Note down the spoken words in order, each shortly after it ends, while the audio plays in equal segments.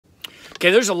Okay,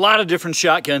 there's a lot of different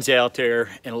shotguns out there,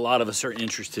 and a lot of us are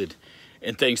interested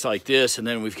in things like this. And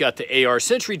then we've got the AR.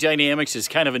 Century Dynamics is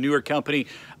kind of a newer company.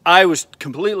 I was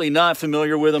completely not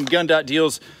familiar with them.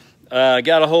 Gun.Deals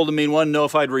got a hold of me and wanted to know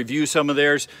if I'd review some of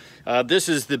theirs. This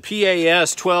is the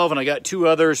PAS 12, and I got two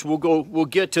others. We'll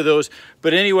get to those.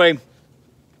 But anyway,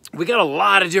 we got a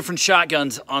lot of different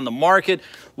shotguns on the market.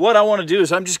 What I want to do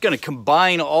is I'm just going to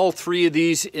combine all three of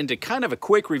these into kind of a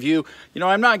quick review. You know,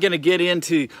 I'm not going to get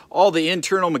into all the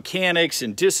internal mechanics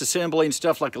and disassembly and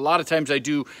stuff like a lot of times I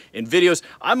do in videos.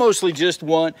 I mostly just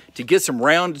want to get some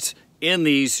rounds in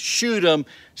these, shoot them,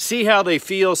 see how they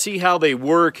feel, see how they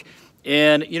work,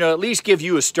 and, you know, at least give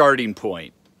you a starting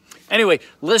point. Anyway,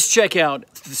 let's check out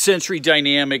the Century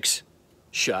Dynamics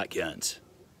shotguns.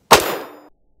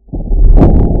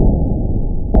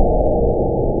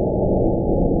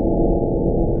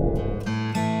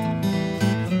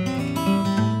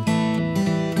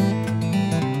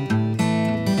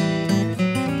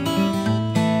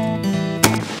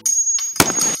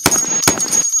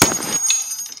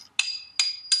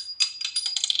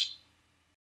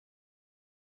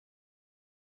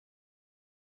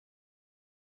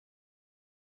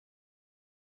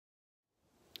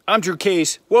 I'm Drew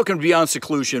Case. Welcome to Beyond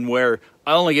Seclusion, where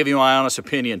I only give you my honest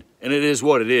opinion, and it is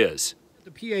what it is.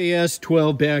 The PAS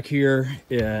 12 back here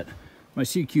at my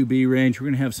CQB range. We're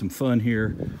going to have some fun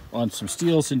here on some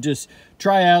steels and just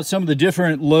try out some of the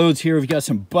different loads here. We've got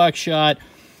some buckshot.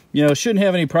 You know, shouldn't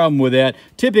have any problem with that.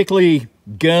 Typically,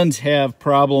 guns have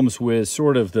problems with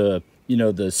sort of the, you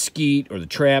know, the skeet or the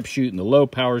trap shoot and the low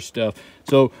power stuff.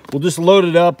 So we'll just load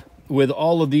it up with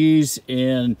all of these,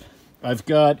 and I've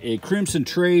got a Crimson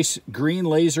Trace green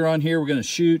laser on here. We're going to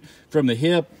shoot from the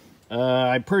hip.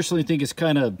 I personally think it's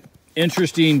kind of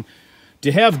interesting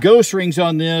to have ghost rings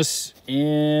on this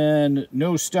and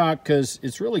no stock, because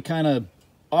it's really kind of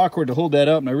awkward to hold that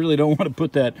up, and I really don't want to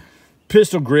put that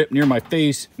pistol grip near my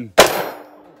face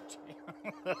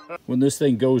when this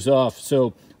thing goes off.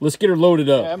 So let's get her loaded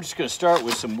up. I'm just going to start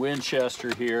with some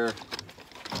Winchester here.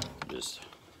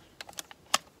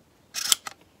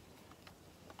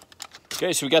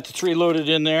 Okay, so we got the three loaded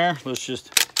in there. Let's just,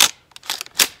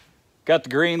 got the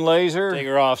green laser, take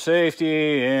her off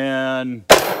safety, and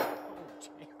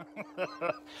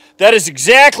that is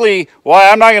exactly why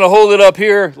I'm not gonna hold it up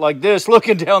here like this,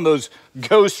 looking down those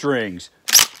ghost rings.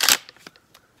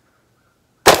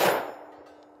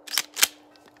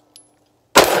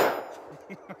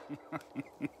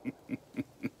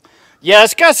 Yeah,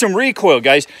 it's got some recoil,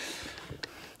 guys.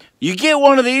 You get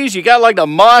one of these, you got like the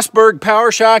Mossberg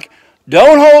Power Shock.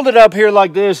 Don't hold it up here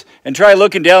like this and try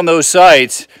looking down those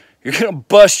sights. You're gonna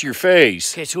bust your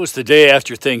face. Okay, so it's the day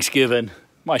after Thanksgiving.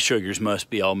 My sugars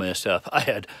must be all messed up.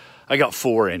 I got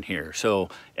 4 in here. So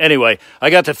anyway,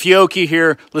 I got the Fiocchi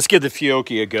here. Let's give the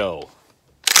Fiocchi a go.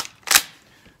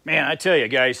 Man, I tell you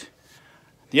guys,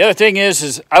 the other thing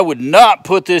is I would not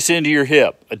put this into your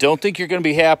hip. I don't think you're gonna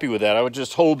be happy with that. I would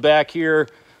just hold back here.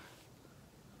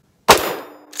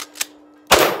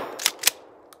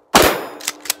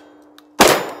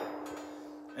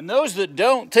 And those that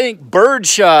don't think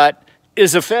birdshot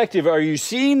is effective, are you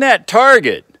seeing that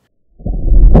target?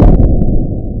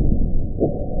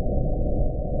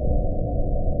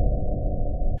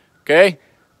 Okay,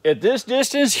 at this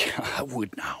distance, I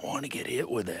would not want to get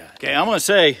hit with that. Okay, I'm gonna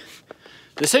say,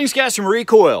 this thing's got some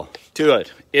recoil to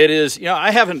it. It is, you know,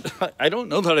 I don't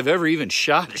know that I've ever even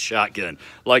shot a shotgun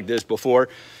like this before.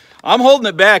 I'm holding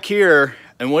it back here,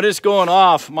 and when it's going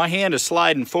off, my hand is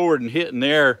sliding forward and hitting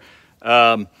there.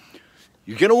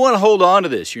 You're going to want to hold on to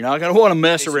this. You're not going to want to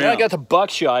mess around. Now I got the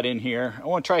buckshot in here. I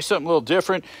want to try something a little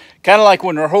different. Kind of like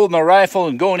when we're holding a rifle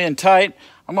and going in tight.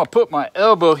 I'm going to put my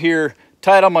elbow here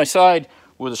tight on my side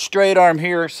with a straight arm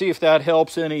here. See if that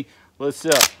helps any. Let's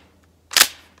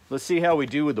see how we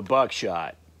do with the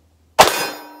buckshot.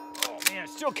 Oh man,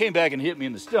 it still came back and hit me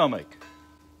in the stomach.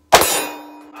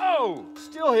 Oh,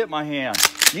 still hit my hand.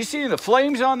 You see the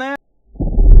flames on that?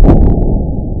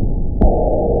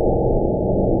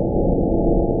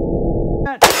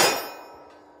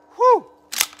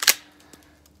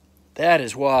 That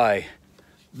is why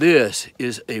this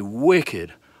is a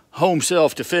wicked home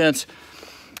self-defense.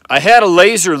 I had a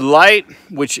laser light,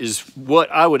 which is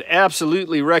what I would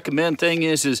absolutely recommend. Thing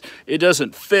is it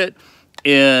doesn't fit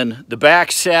in the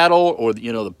back saddle or,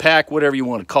 you know, the pack, whatever you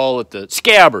want to call it, the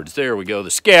scabbards. There we go, the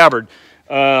scabbard.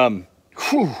 You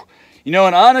know,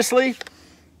 and honestly,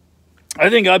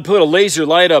 I think I'd put a laser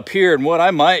light up here, and what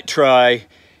I might try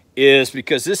is,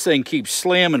 because this thing keeps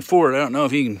slamming forward, I don't know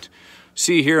if you can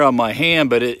see here on my hand,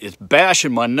 but it's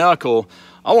bashing my knuckle.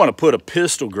 I want to put a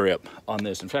pistol grip on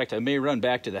this. In fact, I may run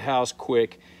back to the house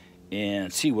quick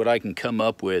and see what I can come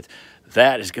up with.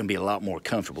 That is going to be a lot more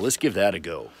comfortable. Let's give that a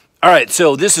go. All right,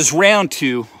 so this is round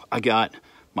 2. I got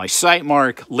my sight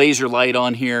mark laser light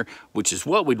on here, which is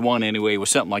what we'd want anyway with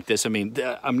something like this. I mean,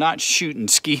 I'm not shooting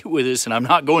ski with this, and I'm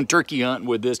not going turkey hunting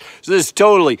with this. So this is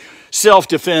totally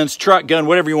self-defense, truck gun,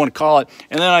 whatever you want to call it.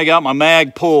 And then I got my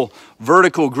mag pull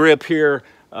vertical grip here.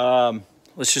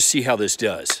 Let's just see how this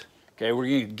does. Okay, we're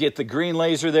going to get the green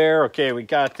laser there. Okay, we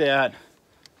got that.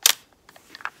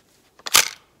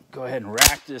 Go ahead and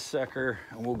rack this sucker,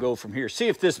 and we'll go from here. See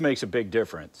if this makes a big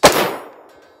difference.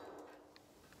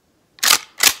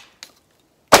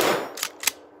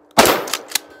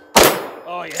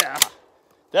 Oh yeah,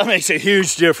 that makes a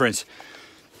huge difference.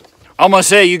 I'm gonna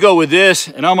say you go with this,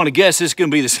 and I'm gonna guess this is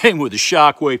gonna be the same with the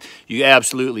Shockwave. You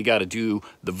absolutely gotta do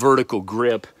the vertical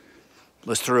grip.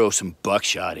 Let's throw some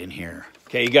buckshot in here.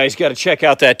 Okay, you guys gotta check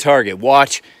out that target.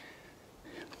 Watch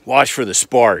for the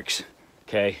sparks,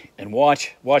 okay? And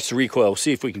watch the recoil. We'll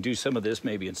see if we can do some of this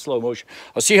maybe in slow motion.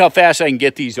 I'll see how fast I can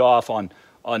get these off on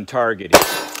target.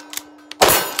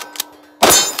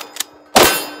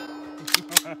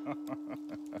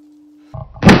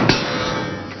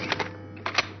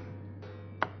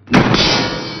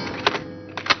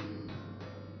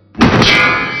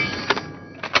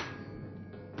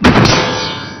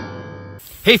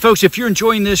 Hey folks, if you're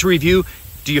enjoying this review,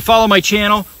 do you follow my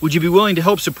channel? Would you be willing to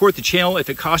help support the channel if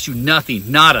it costs you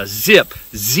nothing, not a zip,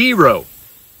 zero?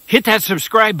 Hit that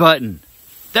subscribe button.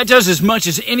 That does as much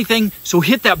as anything, so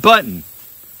hit that button.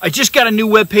 I just got a new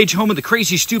webpage, home of the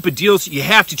crazy, stupid deals. You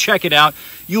have to check it out.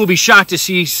 You will be shocked to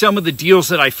see some of the deals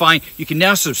that I find. You can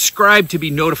now subscribe to be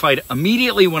notified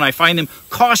immediately when I find them.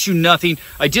 Costs you nothing.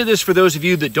 I did this for those of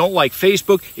you that don't like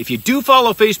Facebook. If you do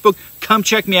follow Facebook, come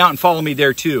check me out and follow me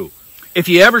there too. If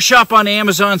you ever shop on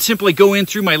Amazon, simply go in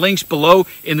through my links below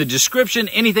in the description.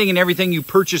 Anything and everything you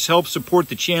purchase helps support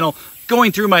the channel.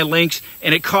 Going through my links,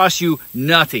 and it costs you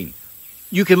nothing.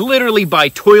 You can literally buy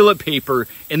toilet paper,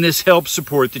 and this helps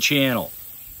support the channel.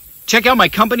 Check out my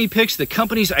company picks, the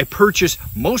companies I purchase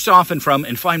most often from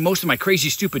and find most of my crazy,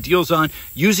 stupid deals on.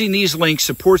 Using these links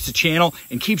supports the channel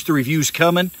and keeps the reviews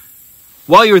coming.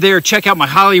 While you're there, check out my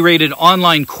highly rated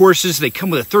online courses. They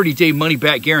come with a 30-day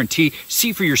money-back guarantee.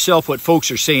 See for yourself what folks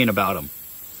are saying about them.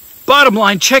 Bottom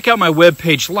line, check out my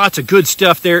webpage. Lots of good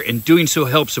stuff there, and doing so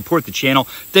helps support the channel.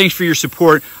 Thanks for your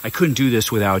support. I couldn't do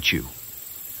this without you.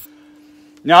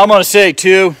 Now, I'm going to say,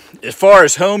 too, as far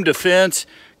as home defense,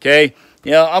 okay,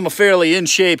 I'm a fairly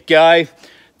in-shape guy.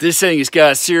 This thing has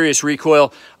got serious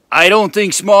recoil. I don't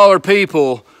think smaller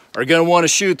people are going to want to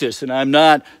shoot this, and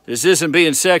this isn't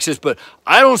being sexist, but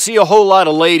I don't see a whole lot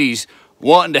of ladies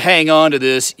wanting to hang on to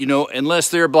this, unless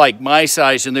they're like my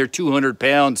size and they're 200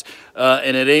 pounds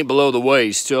and it ain't below the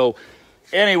waist. So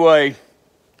anyway,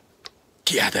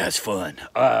 yeah, that's fun.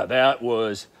 That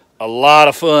was a lot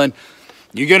of fun.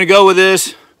 You're going to go with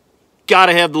this, got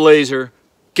to have the laser,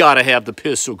 got to have the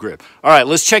pistol grip. All right,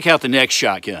 let's check out the next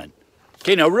shotgun.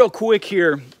 Okay, now real quick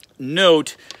here,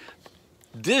 note,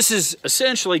 this is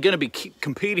essentially going to be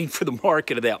competing for the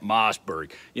market of that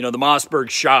Mossberg. The Mossberg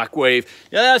Shockwave.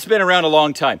 Yeah, that's been around a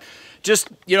long time. Just,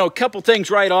 a couple things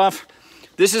right off.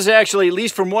 This is actually, at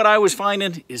least from what I was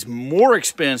finding, is more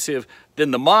expensive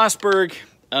than the Mossberg.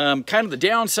 Kind of the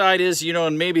downside is,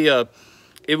 and maybe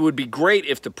it would be great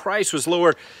if the price was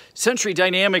lower. Century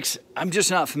Dynamics, I'm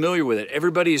just not familiar with it.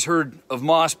 Everybody's heard of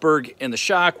Mossberg and the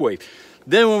Shockwave.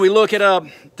 Then when we look it up,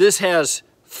 this has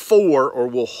 4, or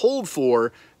will hold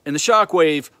 4, and the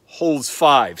Shockwave holds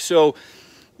 5. So,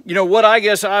 what I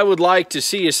guess I would like to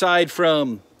see, aside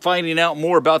from finding out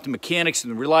more about the mechanics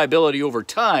and the reliability over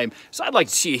time, is I'd like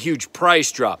to see a huge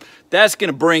price drop. That's going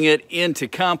to bring it into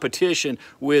competition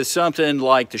with something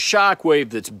like the Shockwave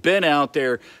that's been out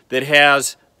there that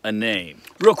has a name.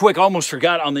 Real quick, almost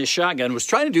forgot on this shotgun, was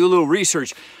trying to do a little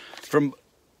research. From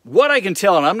what I can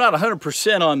tell, and I'm not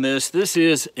 100% on this, this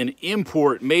is an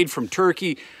import made from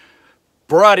Turkey,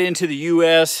 brought into the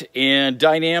U.S., and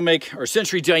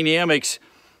Century Dynamics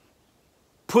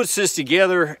puts this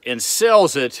together and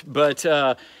sells it. But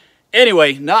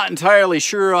anyway, not entirely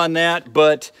sure on that.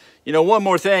 But, one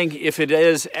more thing, if it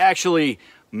is actually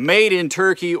made in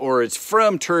Turkey or it's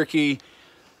from Turkey,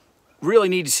 really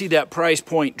need to see that price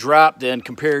point drop then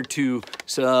compared to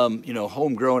some,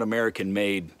 homegrown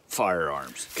American-made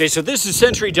firearms. Okay, so this is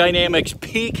Century Dynamics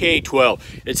PK12.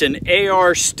 It's an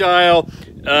AR style.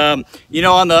 On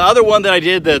the other one that I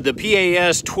did, the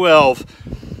PAS-12,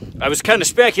 I was kind of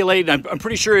speculating. I'm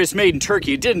pretty sure it's made in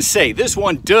Turkey. It didn't say. This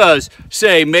one does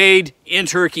say made in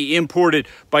Turkey, imported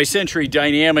by Century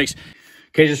Dynamics.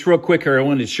 Okay, just real quick here, I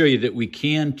wanted to show you that we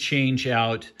can change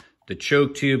out the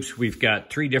choke tubes. We've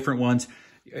got 3 different ones.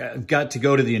 got to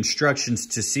go to the instructions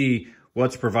to see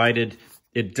what's provided.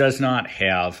 It does not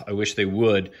have, I wish they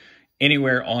would,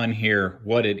 anywhere on here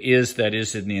what it is that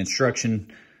is in the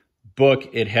instruction book.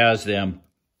 It has them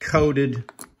coded,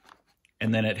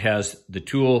 and then it has the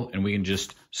tool, and we can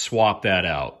just swap that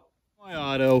out. My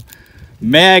auto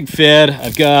mag fed.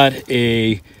 I've got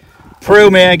a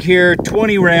Pro Mag here,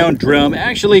 20 round drum.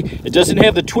 Actually, it doesn't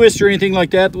have the twist or anything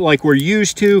like that like we're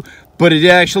used to, but it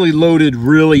actually loaded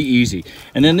really easy.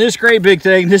 And then this great big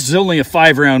thing, this is only a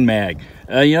 5 round mag.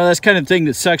 You know, that's kind of thing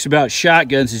that sucks about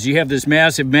shotguns is you have this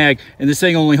massive mag and this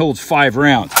thing only holds 5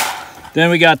 rounds. Then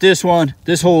we got this one.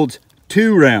 This holds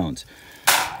 2 rounds.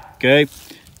 Okay.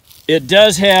 It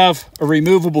does have a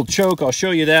removable choke. I'll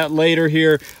show you that later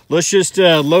here. Let's just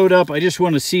load up. I just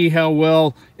want to see how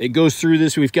well it goes through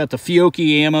this. We've got the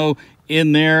Fiocchi ammo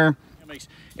in there.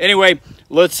 Anyway,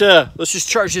 let's just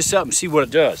charge this up and see what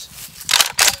it does.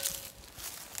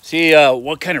 See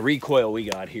what kind of recoil we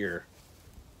got here.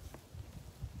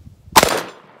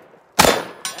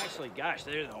 Actually, gosh,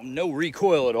 there's no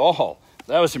recoil at all.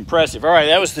 That was impressive. All right,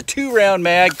 that was the 2 round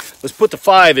mag. Let's put the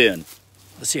 5 in.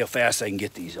 Let's see how fast I can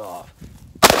get these off.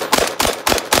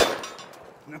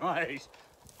 Nice.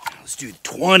 Let's do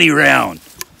 20 round.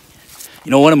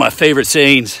 You know, one of my favorite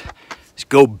sayings is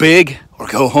go big or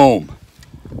go home.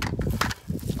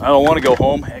 I don't want to go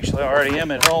home. Actually, I already am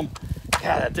at home.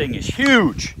 God, that thing is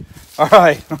huge. All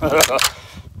right.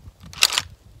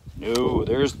 No,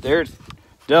 there's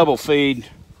double feed.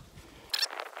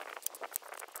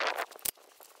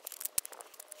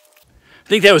 I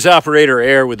think that was operator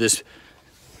error with this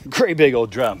great big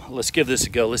old drum. Let's give this a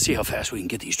go. Let's see how fast we can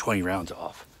get these 20 rounds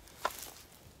off.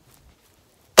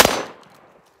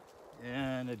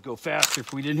 And it'd go faster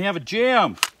if we didn't have a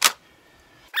jam.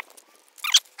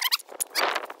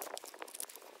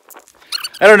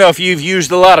 I don't know if you've used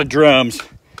a lot of drums.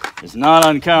 It's not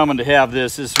uncommon to have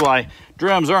this. This is why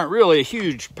drums aren't really a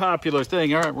huge popular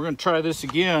thing. All right, we're going to try this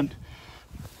again.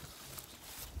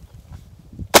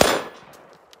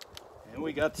 And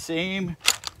we got the same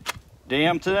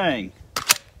damn thing.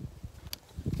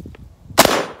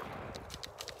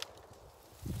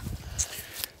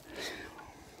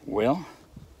 Well,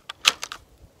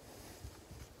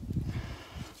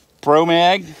 Pro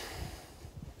Mag.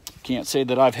 Can't say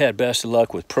that I've had best of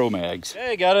luck with Pro Mags.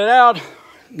 Hey, got it out.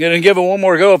 I'm gonna give it one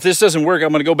more go. If this doesn't work,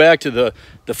 I'm gonna go back to the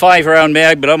 5 round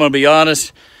mag, but I'm gonna be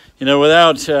honest, you know,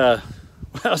 without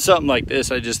something like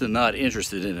this, I just am not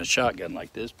interested in a shotgun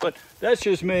like this, but that's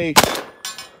just me.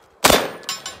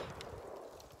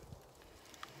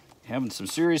 Having some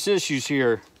serious issues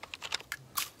here.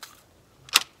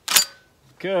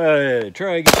 Okay,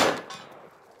 try again.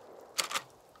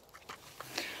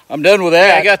 I'm done with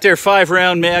that. I got their 5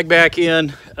 round mag back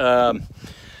in.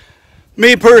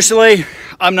 Me personally,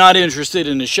 I'm not interested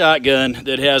in a shotgun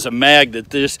that has a mag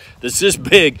that's this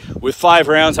big with 5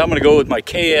 rounds. I'm gonna go with my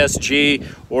KSG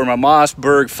or my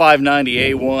Mossberg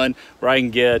 590A1 where I can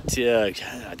get, I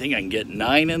think I can get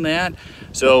 9 in that.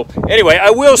 So anyway,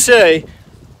 I will say,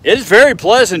 it is very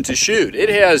pleasant to shoot. It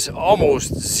has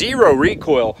almost 0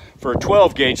 recoil for a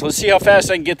 12 gauge. Let's see how fast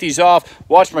I can get these off.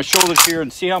 Watch my shoulders here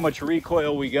and see how much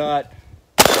recoil we got.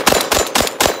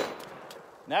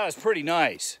 That was pretty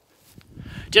nice.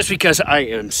 Just because I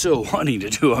am so wanting to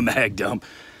do a mag dump.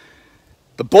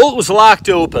 The bolt was locked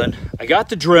open. I got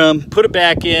the drum, put it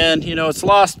back in. You know, it's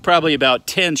lost probably about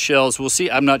 10 shells. We'll see.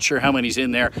 I'm not sure how many's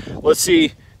in there. Let's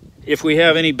see if we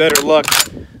have any better luck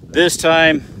this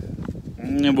time.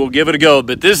 And we'll give it a go,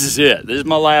 but this is it. This is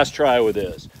my last try with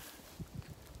this.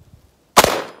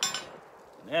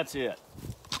 That's it.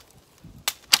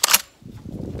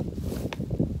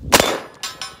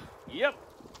 Yep.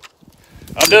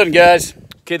 I'm done, guys.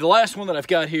 Okay, the last one that I've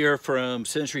got here from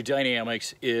Century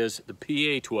Dynamics is the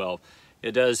PA-12.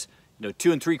 It does, 2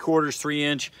 3/4,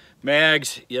 3-inch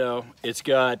mags. It's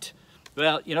got,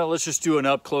 well, let's just do an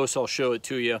up close. I'll show it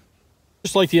to you.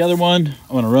 Just like the other one,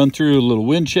 I'm going to run through a little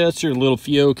Winchester, a little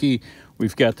Fiocchi.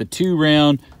 We've got the 2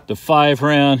 round, the 5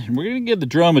 round, and we're going to give the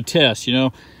drum a test.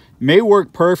 May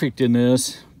work perfect in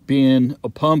this, being a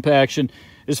pump action.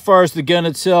 As far as the gun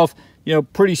itself,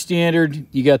 pretty standard.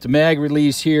 You got the mag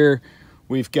release here.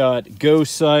 We've got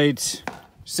ghost sights,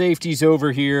 safeties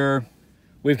over here.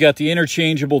 We've got the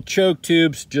interchangeable choke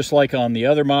tubes, just like on the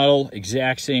other model,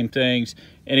 exact same things.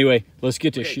 Anyway, let's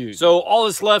get to shoot. So all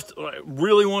that's left, what I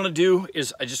really want to do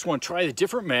is I just want to try the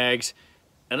different mags,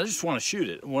 and I just want to shoot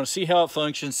it. I want to see how it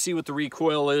functions, see what the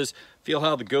recoil is, feel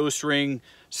how the ghost ring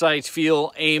sights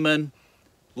feel, aiming.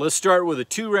 Let's start with a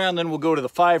 2 round, then we'll go to the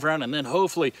 5 round, and then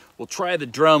hopefully we'll try the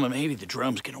drum, and maybe the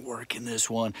drum's going to work in this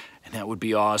one, and that would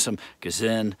be awesome, because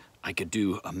then I could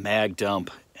do a mag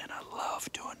dump, and I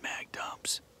love doing mag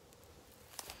dumps.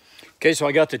 Okay, so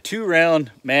I got the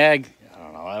 2-round mag. I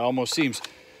don't know, it almost seems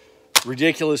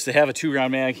ridiculous to have a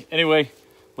 2-round mag. Anyway,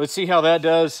 let's see how that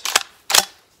does.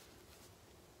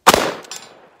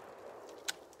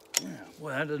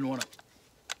 Well, that doesn't want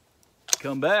to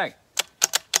come back.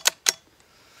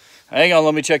 Hang on,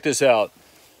 let me check this out.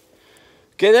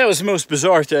 Okay, that was the most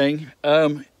bizarre thing.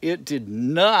 It did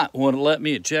not want to let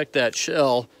me eject that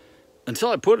shell until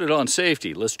I put it on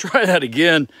safety. Let's try that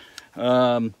again.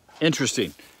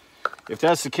 Interesting. If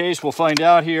that's the case, we'll find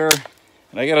out here.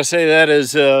 And I gotta say that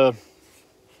is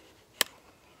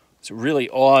it's really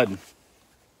odd.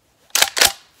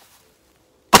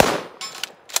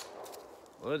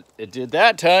 Well, it did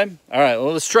that time. All right,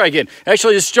 well, let's try again.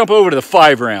 Actually, let's jump over to the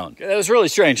 5-round. Okay, that was really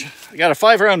strange. I got a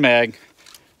 5-round mag.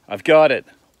 I've got it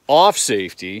off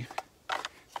safety.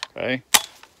 Okay.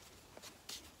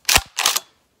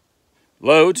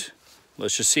 Loads.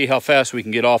 Let's just see how fast we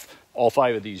can get off all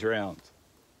 5 of these rounds.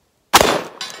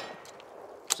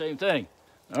 Same thing.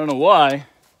 I don't know why. I'm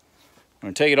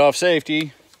going to take it off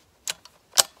safety.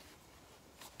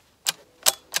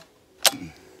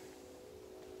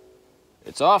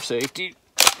 It's off safety.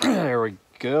 There we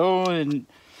go. And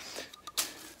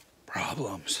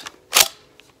problems.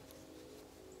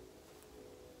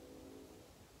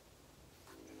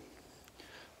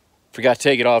 Forgot to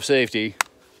take it off safety.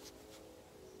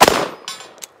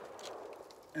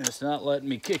 And it's not letting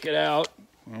me kick it out.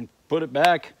 I'm going to put it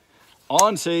back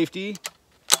on safety.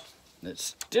 And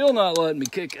it's still not letting me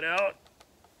kick it out.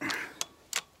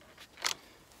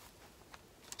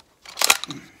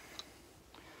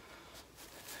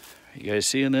 You guys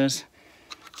seeing this?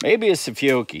 Maybe it's the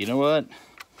Fiocchi. You know what?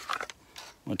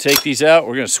 I'm going to take these out.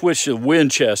 We're going to switch to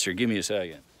Winchester. Give me a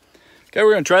second. Okay,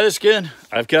 we're going to try this again.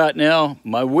 I've got now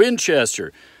my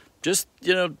Winchester. Just,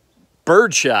 you know,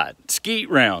 birdshot, skeet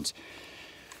rounds.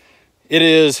 It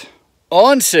is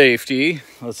on safety.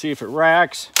 Let's see if it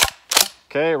racks.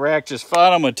 Okay, it racked just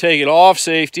fine. I'm going to take it off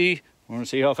safety. We're going to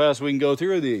see how fast we can go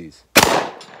through these.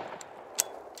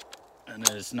 And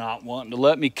it's not wanting to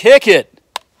let me kick it.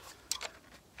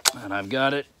 And I've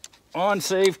got it on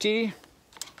safety.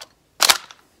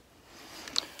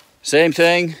 Same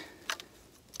thing.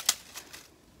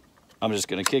 I'm just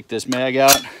going to kick this mag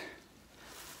out.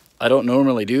 I don't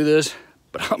normally do this,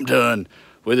 but I'm done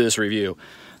with this review.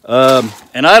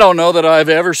 And I don't know that I've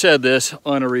ever said this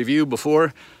on a review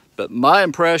before, but my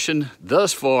impression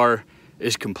thus far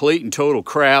is complete and total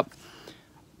crap.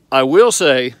 I will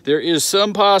say there is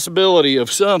some possibility of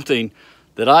something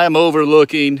that I am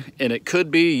overlooking, and it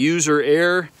could be user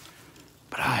error,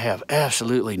 but I have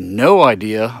absolutely no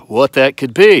idea what that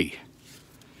could be.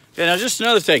 Okay, now just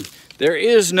another thing. There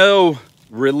is no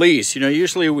release. You know,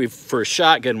 usually for a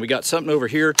shotgun, we got something over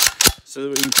here so that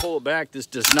we can pull it back. This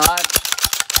does not.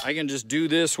 I can just do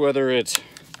this whether it's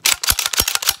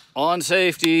on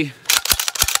safety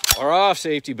or off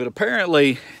safety, but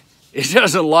apparently it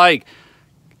doesn't like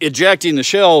ejecting the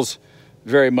shells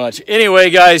very much. Anyway,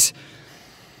 guys,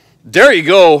 there you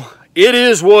go. It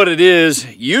is what it is.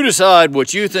 You decide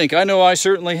what you think. I know I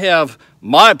certainly have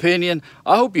my opinion.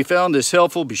 I hope you found this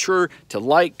helpful. Be sure to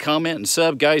like, comment, and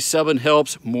sub. Guys, subbing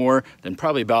helps more than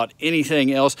probably about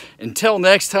anything else. Until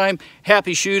next time,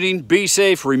 happy shooting. Be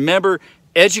safe. Remember,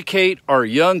 educate our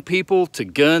young people to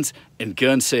guns and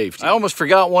gun safety. I almost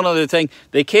forgot one other thing.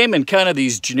 They came in kind of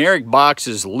these generic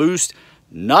boxes, loose,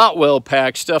 not well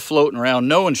packed, stuff floating around,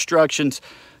 no instructions.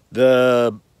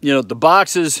 The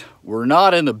boxes were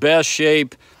not in the best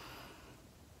shape.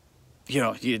 You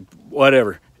know,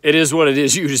 whatever. It is what it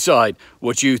is. You decide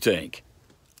what you think.